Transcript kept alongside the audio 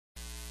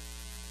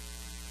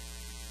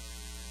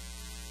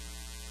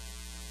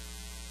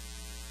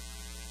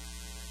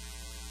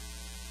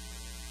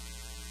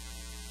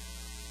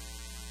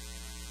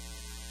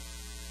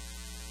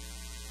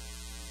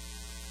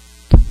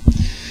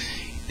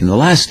In the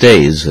last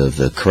days of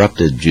the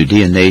corrupted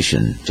Judean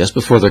nation, just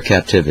before their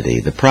captivity,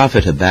 the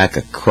prophet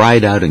Habakkuk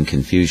cried out in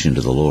confusion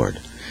to the Lord.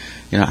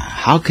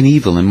 How can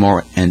evil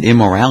and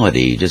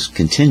immorality just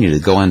continue to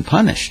go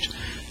unpunished?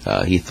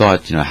 He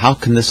thought, how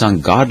can this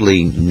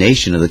ungodly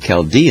nation of the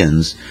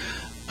Chaldeans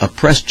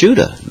oppress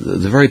Judah,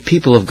 the very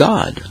people of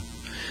God?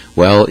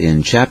 Well,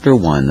 in chapter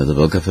 1 of the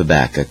book of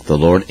Habakkuk, the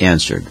Lord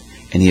answered,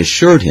 and he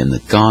assured him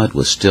that God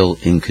was still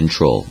in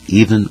control,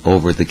 even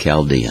over the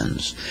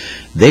Chaldeans.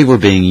 They were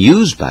being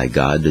used by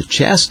God to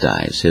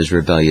chastise his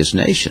rebellious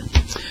nation.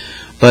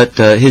 But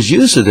his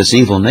use of this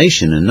evil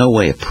nation in no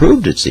way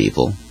approved its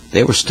evil.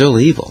 They were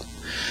still evil.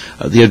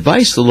 The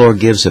advice the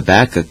Lord gives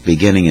Habakkuk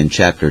beginning in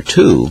chapter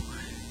 2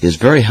 is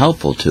very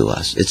helpful to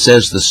us. It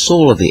says, the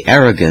soul of the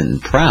arrogant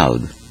and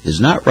proud is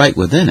not right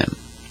within him.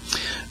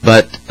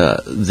 But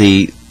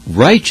the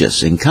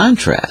righteous, in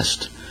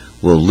contrast,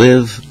 will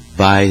live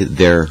by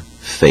their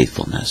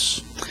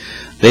faithfulness.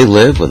 They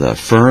live with a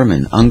firm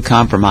and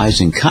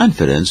uncompromising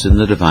confidence in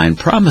the divine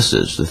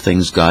promises, the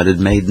things God had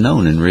made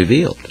known and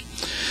revealed.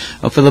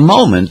 For the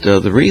moment,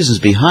 the reasons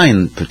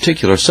behind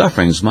particular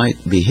sufferings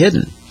might be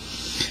hidden.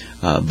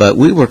 But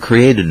we were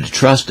created to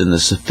trust in the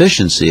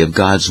sufficiency of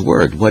God's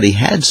Word, what He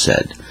had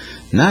said,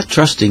 not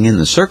trusting in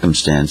the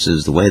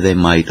circumstances the way they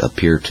might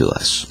appear to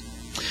us.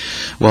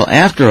 Well,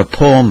 after a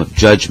poem of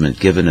judgment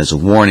given as a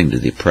warning to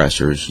the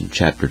oppressors in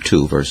chapter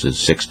 2, verses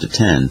 6 to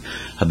 10,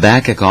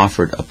 Habakkuk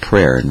offered a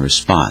prayer in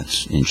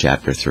response in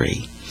chapter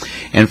 3.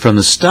 And from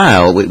the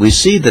style, we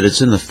see that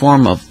it's in the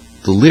form of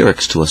the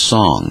lyrics to a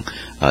song.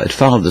 It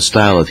followed the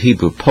style of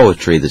Hebrew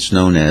poetry that's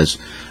known as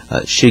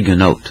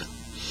shigunot.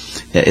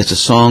 It's a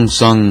song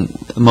sung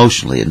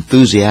emotionally,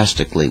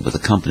 enthusiastically, with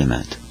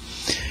accompaniment.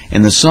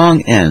 And the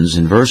song ends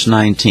in verse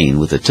 19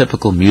 with a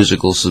typical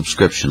musical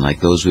subscription like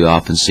those we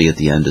often see at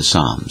the end of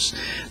Psalms.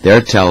 There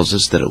it tells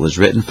us that it was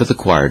written for the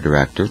choir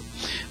director,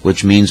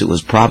 which means it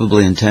was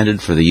probably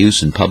intended for the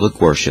use in public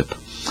worship,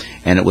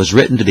 and it was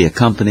written to be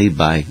accompanied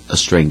by a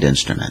stringed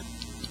instrument.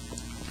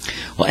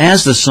 Well,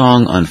 as the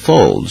song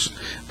unfolds,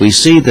 we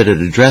see that it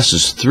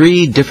addresses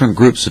three different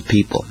groups of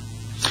people.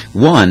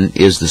 One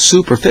is the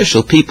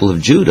superficial people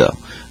of Judah.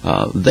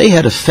 They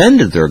had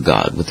offended their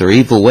God with their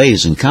evil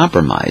ways and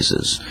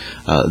compromises.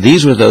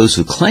 These were those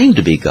who claimed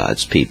to be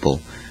God's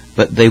people,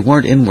 but they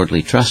weren't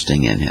inwardly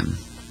trusting in Him.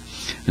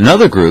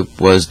 Another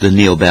group was the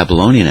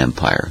Neo-Babylonian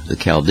Empire, the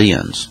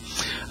Chaldeans.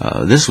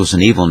 This was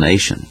an evil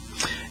nation,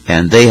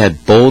 and they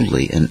had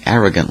boldly and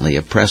arrogantly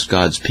oppressed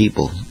God's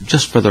people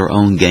just for their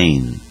own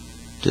gain,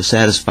 to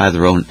satisfy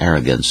their own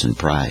arrogance and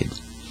pride.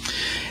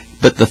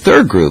 But the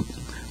third group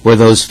were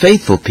those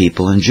faithful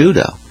people in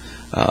Judah.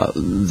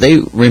 They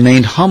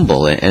remained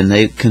humble, and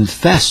they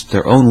confessed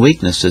their own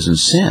weaknesses and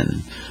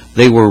sin.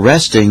 They were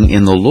resting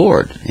in the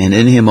Lord and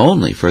in Him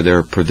only for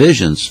their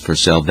provisions for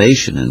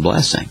salvation and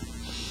blessing.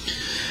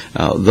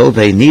 Though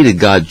they needed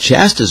God's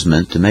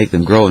chastisement to make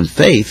them grow in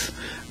faith,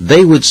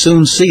 they would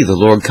soon see the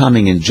Lord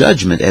coming in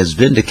judgment as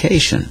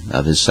vindication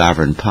of His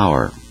sovereign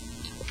power.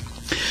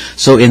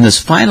 So in this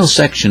final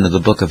section of the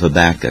book of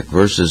Habakkuk,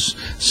 verses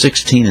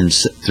 16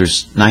 through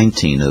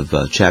 19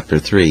 of chapter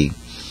 3,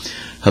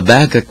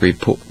 Habakkuk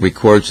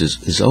records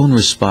his own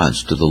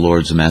response to the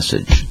Lord's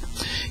message.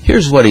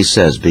 Here's what he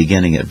says,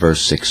 beginning at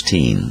verse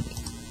 16.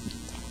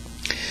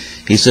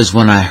 He says,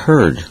 "When I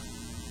heard,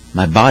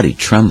 my body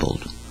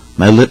trembled,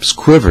 my lips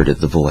quivered at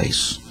the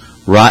voice.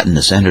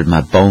 Rottenness entered my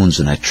bones,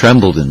 and I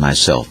trembled in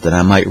myself, that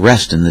I might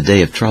rest in the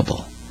day of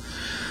trouble.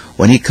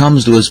 When He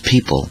comes to His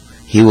people,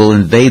 He will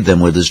invade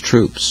them with His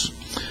troops.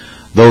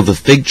 Though the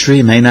fig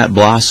tree may not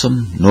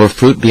blossom, nor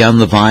fruit be on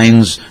the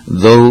vines,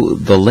 though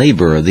the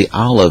labor of the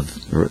olive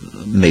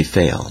may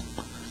fail,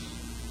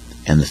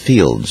 and the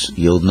fields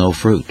yield no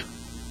fruit,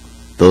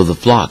 though the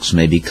flocks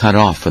may be cut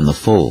off from the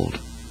fold,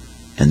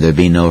 and there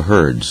be no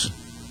herds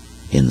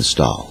in the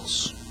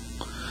stalls."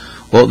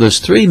 Well, there's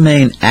three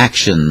main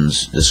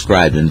actions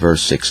described in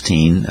verse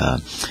 16.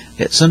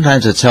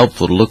 Sometimes it's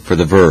helpful to look for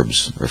the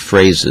verbs or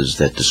phrases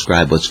that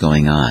describe what's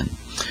going on.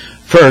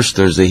 First,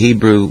 there's the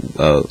Hebrew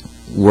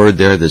word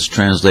there that's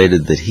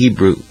translated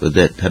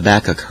that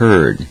Habakkuk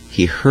heard.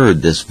 He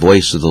heard this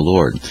voice of the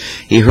Lord.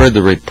 He heard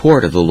the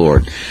report of the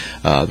Lord,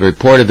 the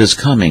report of His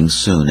coming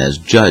soon as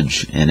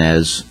judge and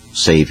as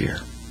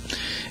Savior.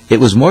 It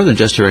was more than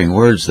just hearing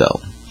words,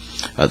 though.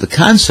 The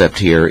concept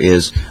here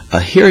is a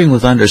hearing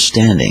with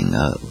understanding,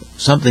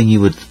 something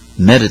you would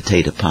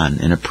meditate upon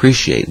and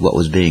appreciate what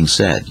was being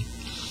said.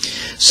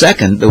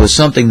 Second, there was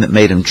something that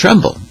made him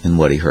tremble in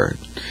what he heard.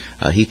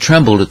 He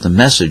trembled at the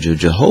message of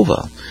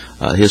Jehovah.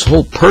 His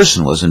whole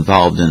person was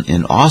involved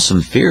in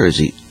awesome fear as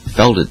he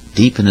felt it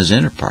deep in his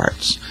inner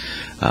parts.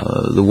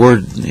 The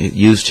word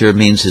used here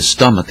means his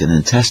stomach and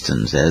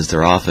intestines, as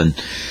they're often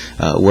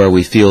where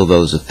we feel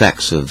those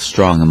effects of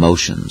strong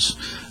emotions.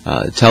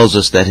 It tells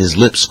us that his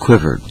lips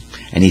quivered,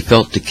 and he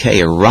felt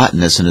decay or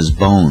rottenness in his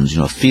bones,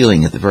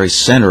 feeling at the very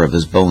center of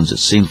his bones that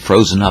seemed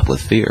frozen up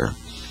with fear.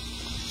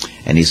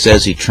 And he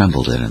says he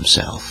trembled in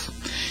himself.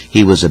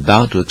 He was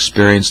about to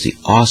experience the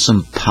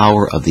awesome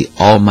power of the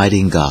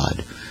Almighty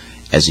God,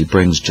 as he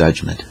brings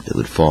judgment that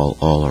would fall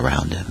all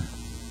around him.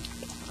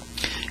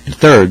 And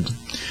third,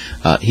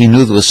 he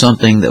knew there was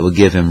something that would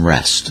give him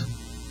rest,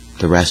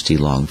 the rest he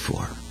longed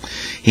for.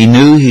 He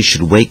knew he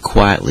should wait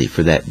quietly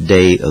for that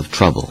day of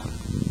trouble,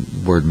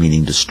 word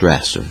meaning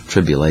distress or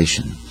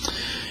tribulation.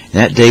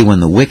 That day when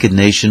the wicked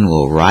nation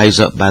will rise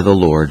up by the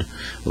Lord,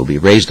 will be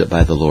raised up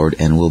by the Lord,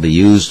 and will be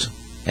used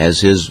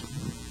as his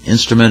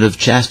instrument of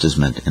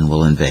chastisement and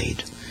will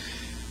invade.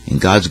 In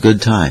God's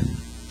good time,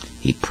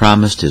 he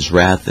promised his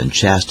wrath and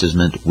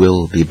chastisement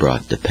will be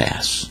brought to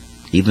pass.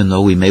 Even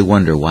though we may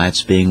wonder why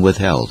it's being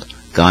withheld,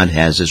 God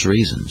has his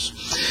reasons.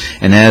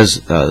 And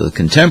as the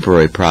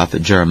contemporary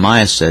prophet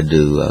Jeremiah said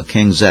to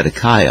King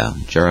Zedekiah,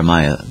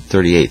 Jeremiah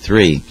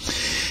 38:3,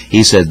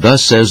 he said,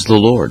 "Thus says the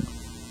Lord,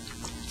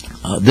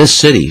 this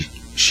city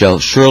shall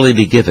surely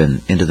be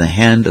given into the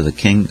hand of the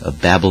king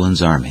of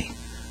Babylon's army,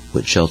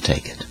 which shall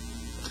take it."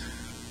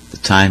 The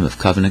time of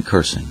covenant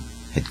cursing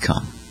had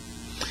come.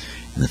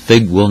 And the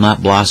fig will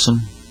not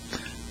blossom.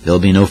 There will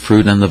be no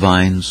fruit on the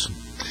vines.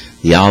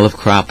 The olive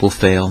crop will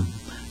fail.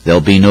 There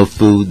will be no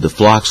food. The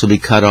flocks will be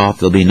cut off.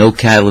 There will be no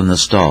cattle in the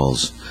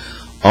stalls.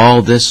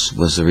 All this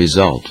was the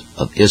result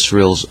of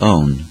Israel's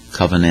own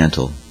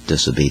covenantal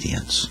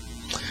disobedience.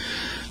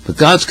 But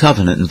God's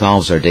covenant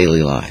involves our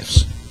daily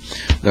lives.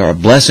 There are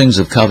blessings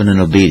of covenant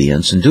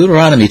obedience, and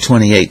Deuteronomy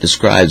 28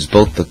 describes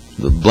both the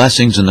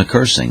blessings and the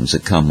cursings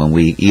that come when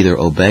we either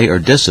obey or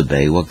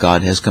disobey what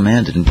God has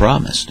commanded and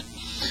promised.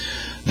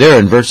 There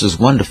in verses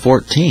 1 to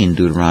 14,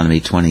 Deuteronomy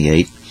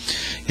 28,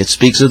 it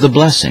speaks of the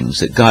blessings,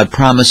 that God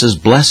promises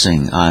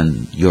blessing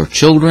on your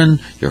children,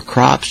 your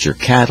crops, your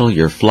cattle,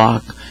 your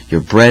flock,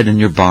 your bread, and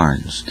your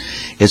barns.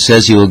 It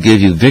says he will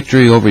give you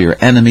victory over your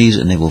enemies,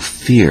 and they will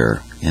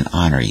fear and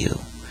honor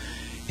you,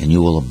 and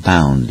you will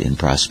abound in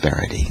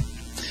prosperity.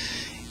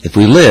 If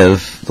we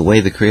live the way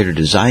the Creator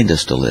designed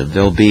us to live,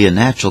 there will be a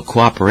natural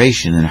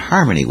cooperation and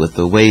harmony with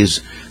the ways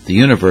the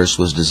universe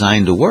was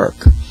designed to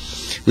work.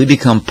 We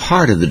become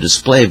part of the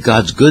display of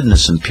God's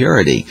goodness and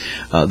purity.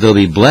 There will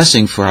be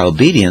blessing for our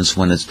obedience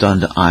when it's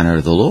done to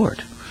honor the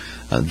Lord,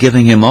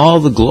 giving him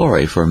all the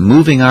glory for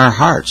moving our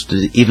hearts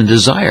to even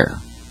desire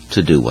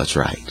to do what's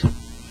right.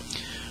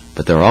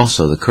 But there are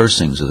also the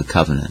cursings of the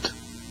covenant,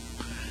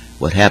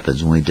 what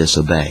happens when we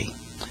disobey.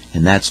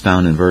 And that's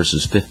found in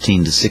verses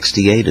 15 to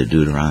 68 of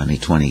Deuteronomy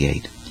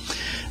 28.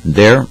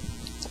 There,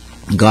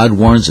 God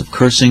warns of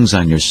cursings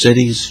on your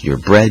cities, your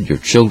bread, your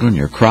children,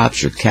 your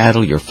crops, your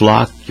cattle, your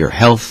flock, your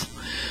health.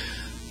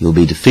 You'll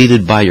be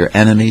defeated by your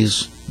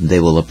enemies, and they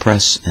will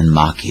oppress and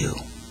mock you.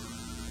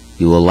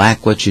 You will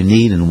lack what you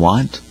need and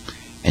want,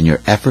 and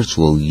your efforts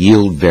will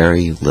yield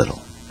very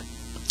little.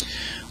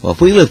 Well,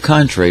 if we live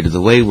contrary to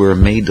the way we're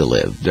made to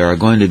live, there are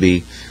going to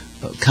be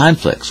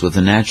conflicts with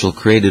the natural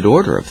created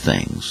order of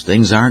things.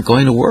 Things aren't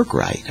going to work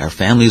right. Our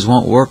families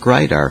won't work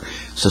right. Our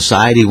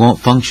society won't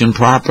function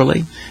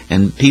properly.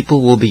 And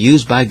people will be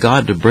used by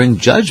God to bring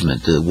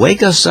judgment, to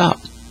wake us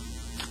up,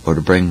 or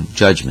to bring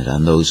judgment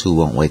on those who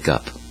won't wake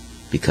up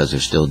because they're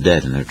still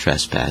dead in their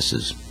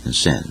trespasses and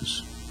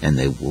sins. And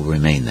they will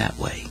remain that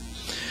way.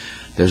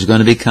 There's going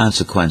to be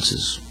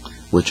consequences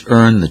which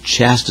earn the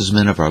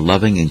chastisement of our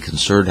loving and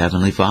concerned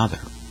Heavenly Father.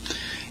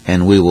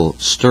 And we will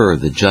stir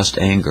the just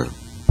anger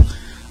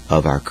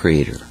of our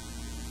Creator.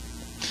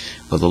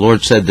 Well, the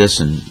Lord said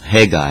this in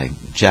Haggai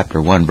chapter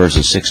 1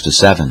 verses 6 to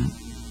 7.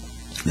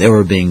 They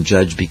were being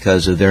judged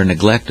because of their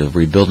neglect of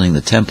rebuilding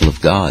the temple of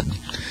God.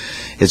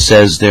 It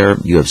says there,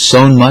 "You have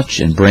sown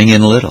much and bring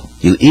in little.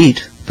 You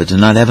eat, but do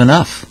not have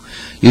enough.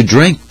 You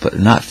drink, but are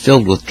not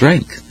filled with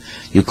drink.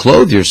 You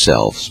clothe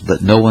yourselves,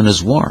 but no one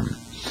is warm.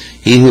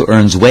 He who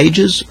earns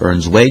wages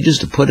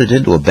to put it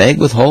into a bag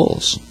with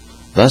holes.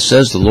 Thus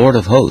says the Lord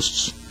of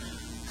hosts,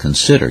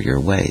 consider your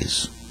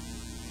ways."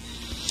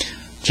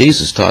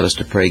 Jesus taught us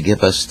to pray,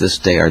 "Give us this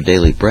day our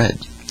daily bread."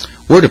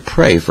 We're to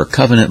pray for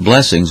covenant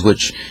blessings,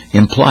 which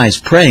implies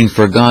praying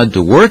for God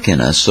to work in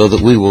us so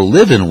that we will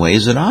live in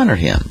ways that honor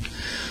him.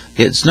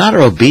 It's not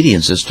our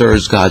obedience that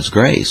stirs God's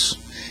grace.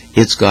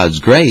 It's God's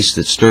grace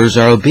that stirs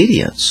our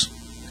obedience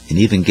and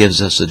even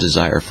gives us a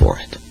desire for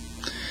it.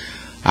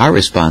 Our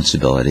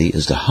responsibility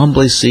is to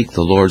humbly seek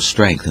the Lord's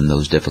strength in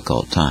those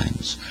difficult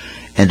times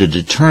and to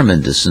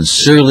determine to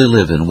sincerely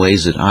live in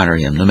ways that honor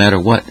him no matter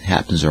what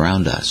happens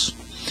around us.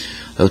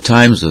 Though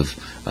times of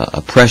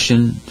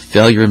oppression,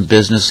 failure in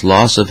business,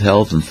 loss of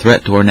health, and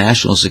threat to our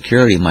national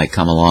security might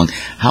come along,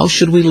 how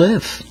should we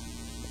live?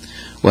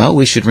 Well,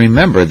 we should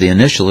remember the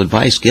initial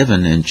advice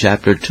given in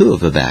chapter 2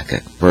 of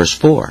Habakkuk, verse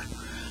 4.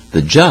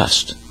 The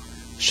just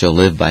shall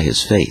live by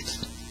his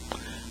faith.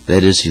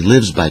 That is, he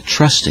lives by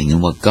trusting in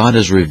what God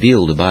has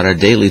revealed about our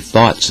daily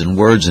thoughts and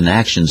words and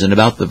actions and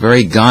about the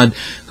very God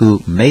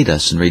who made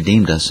us and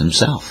redeemed us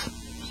himself.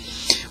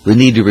 We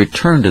need to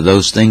return to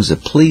those things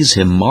that please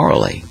him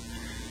morally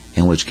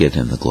and which give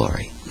him the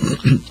glory.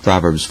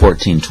 Proverbs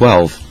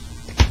 14:12,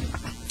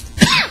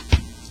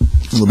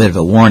 a little bit of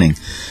a warning.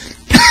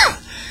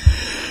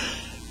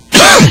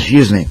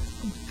 Excuse me.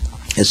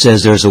 It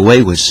says, "There's a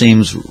way which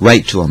seems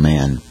right to a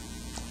man,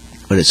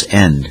 but its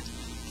end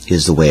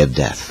is the way of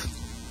death."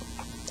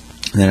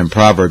 And then in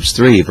Proverbs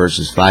 3,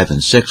 verses 5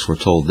 and 6, we're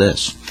told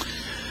this: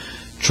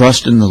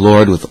 "Trust in the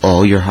Lord with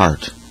all your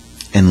heart,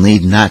 and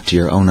lean not to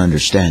your own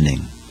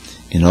understanding.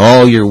 In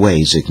all your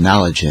ways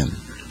acknowledge him,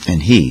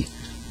 and he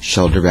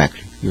shall direct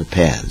your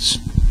paths."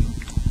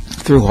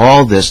 Through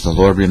all this, the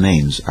Lord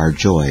remains our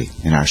joy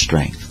and our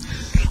strength.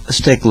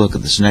 Let's take a look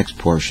at this next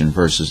portion,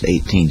 verses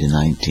 18 to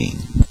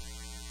 19.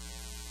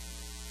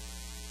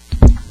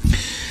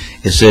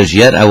 It says,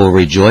 "Yet I will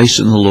rejoice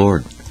in the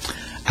Lord.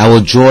 I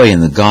will joy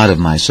in the God of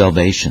my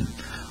salvation.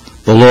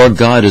 The Lord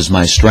God is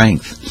my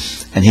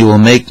strength, and he will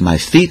make my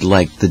feet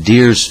like the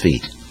deer's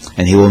feet,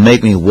 and he will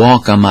make me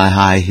walk on my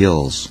high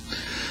hills.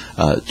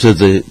 To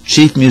the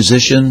chief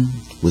musician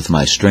with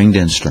my stringed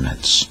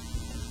instruments."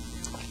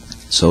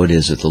 So it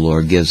is that the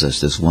Lord gives us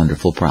this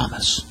wonderful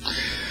promise.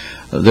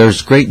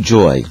 There's great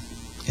joy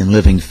in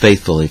living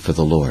faithfully for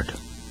the Lord.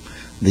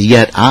 The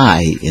 "yet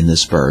I" in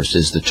this verse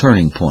is the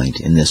turning point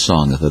in this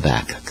song of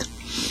Habakkuk.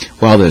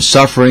 While there's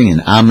suffering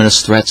and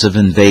ominous threats of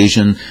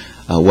invasion,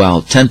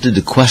 while tempted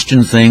to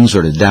question things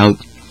or to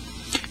doubt,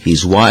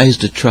 he's wise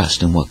to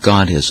trust in what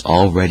God has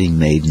already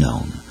made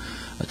known,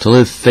 to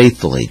live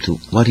faithfully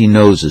to what he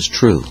knows is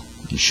true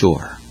and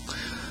sure.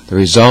 The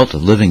result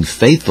of living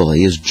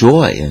faithfully is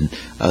joy and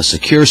a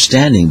secure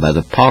standing by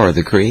the power of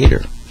the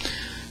Creator.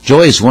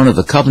 Joy is one of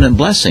the covenant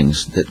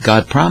blessings that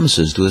God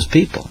promises to his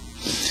people.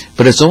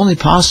 But it's only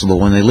possible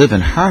when they live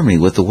in harmony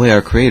with the way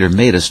our Creator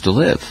made us to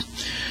live.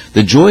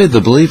 The joy of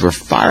the believer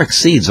far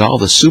exceeds all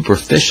the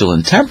superficial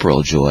and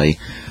temporal joy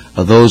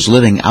of those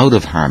living out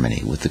of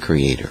harmony with the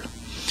Creator.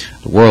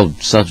 The world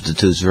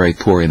substitutes very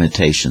poor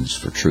imitations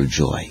for true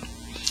joy.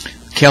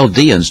 The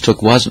Chaldeans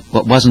took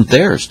what wasn't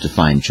theirs to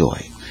find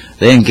joy.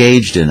 They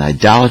engaged in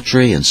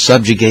idolatry and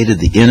subjugated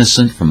the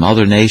innocent from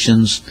other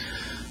nations.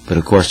 But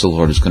of course the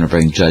Lord is going to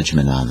bring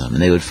judgment on them,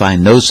 and they would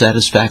find no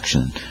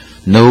satisfaction,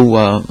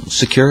 no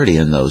security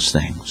in those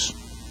things.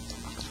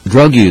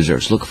 Drug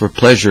users look for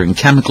pleasure in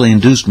chemically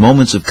induced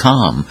moments of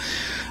calm,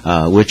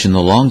 which in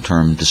the long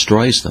term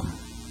destroys them.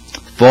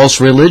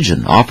 False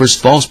religion offers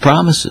false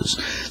promises.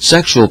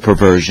 Sexual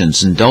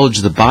perversions indulge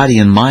the body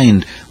and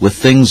mind with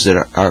things that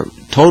are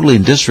totally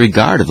in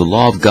disregard of the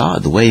law of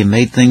God, the way he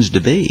made things to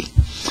be.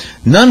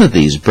 None of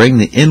these bring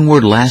the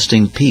inward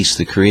lasting peace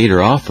the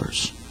Creator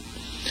offers.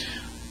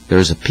 There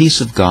is a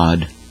peace of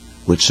God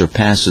which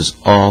surpasses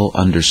all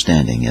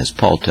understanding, as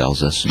Paul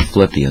tells us in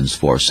Philippians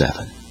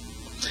 4:7.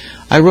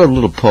 I wrote a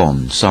little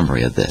poem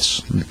summary of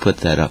this. Let me put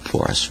that up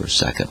for us for a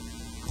second.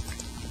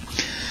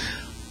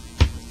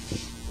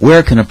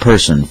 Where can a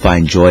person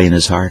find joy in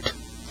his heart?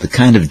 The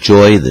kind of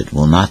joy that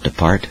will not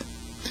depart?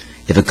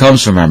 If it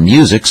comes from our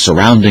music,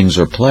 surroundings,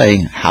 or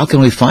play, how can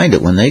we find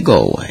it when they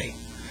go away?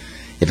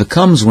 If it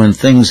comes when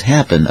things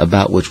happen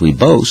about which we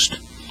boast,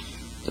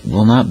 it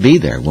will not be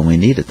there when we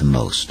need it the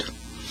most.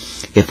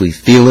 If we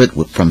feel it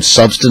from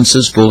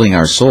substances fooling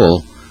our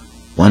soul,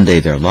 one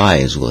day their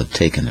lies will have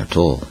taken their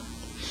toll.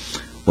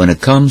 When it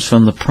comes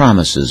from the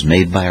promises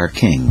made by our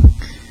King,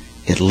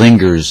 it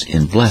lingers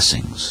in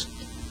blessings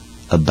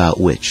about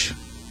which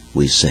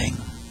we sing.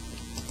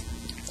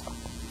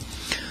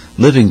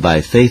 Living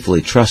by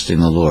faithfully trusting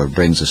the Lord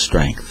brings us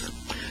strength.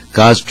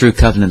 God's true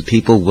covenant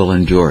people will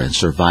endure and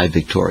survive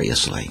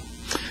victoriously.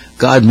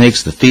 God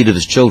makes the feet of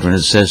his children,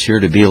 it says here,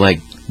 to be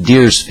like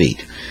deer's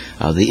feet.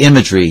 The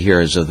imagery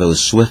here is of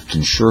those swift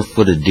and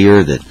sure-footed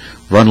deer that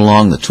run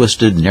along the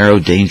twisted, narrow,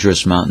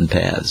 dangerous mountain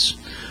paths.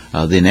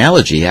 The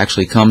analogy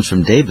actually comes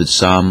from David's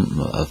psalm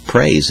of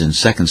praise in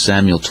 2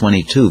 Samuel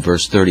 22,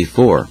 verse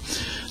 34.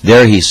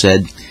 There he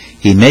said,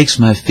 "He makes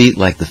my feet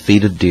like the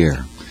feet of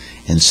deer,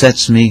 and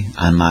sets me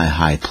on my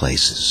high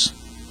places."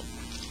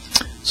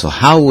 So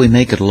how will we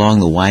make it along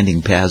the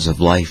winding paths of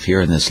life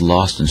here in this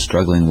lost and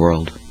struggling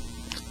world?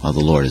 Well, the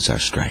Lord is our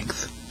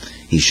strength.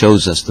 He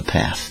shows us the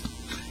path,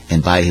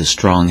 and by his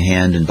strong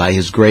hand and by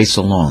his grace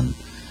alone,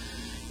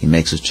 he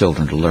makes his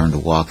children to learn to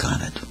walk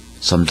on it.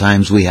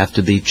 Sometimes we have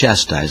to be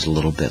chastised a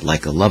little bit,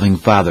 like a loving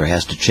father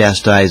has to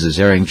chastise his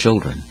erring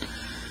children.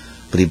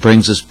 But he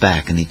brings us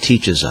back, and he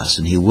teaches us,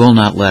 and he will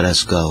not let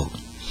us go.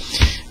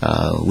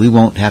 We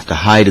won't have to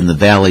hide in the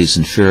valleys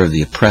in fear of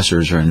the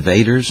oppressors or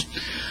invaders.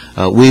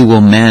 We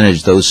will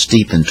manage those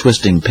steep and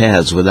twisting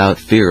paths without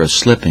fear of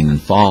slipping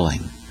and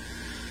falling.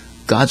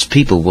 God's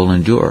people will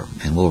endure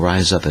and will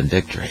rise up in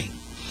victory.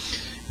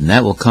 And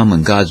that will come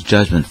when God's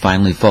judgment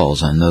finally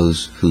falls on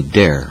those who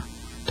dare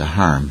to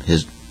harm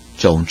his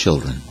own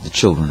children, the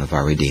children of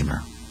our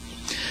Redeemer.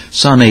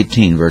 Psalm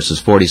 18, verses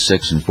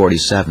 46 and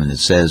 47, it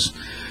says,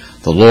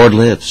 "The Lord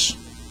lives.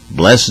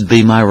 Blessed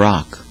be my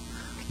rock.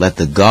 Let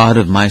the God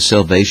of my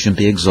salvation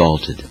be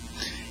exalted.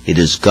 It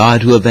is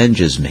God who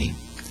avenges me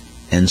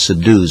and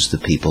subdues the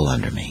people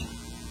under me."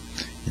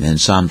 And then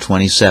Psalm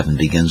 27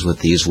 begins with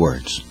these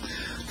words,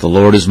 "The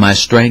Lord is my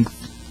strength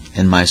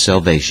and my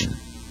salvation.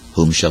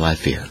 Whom shall I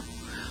fear?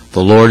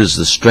 The Lord is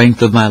the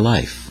strength of my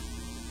life.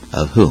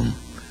 Of whom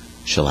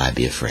shall I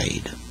be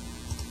afraid?"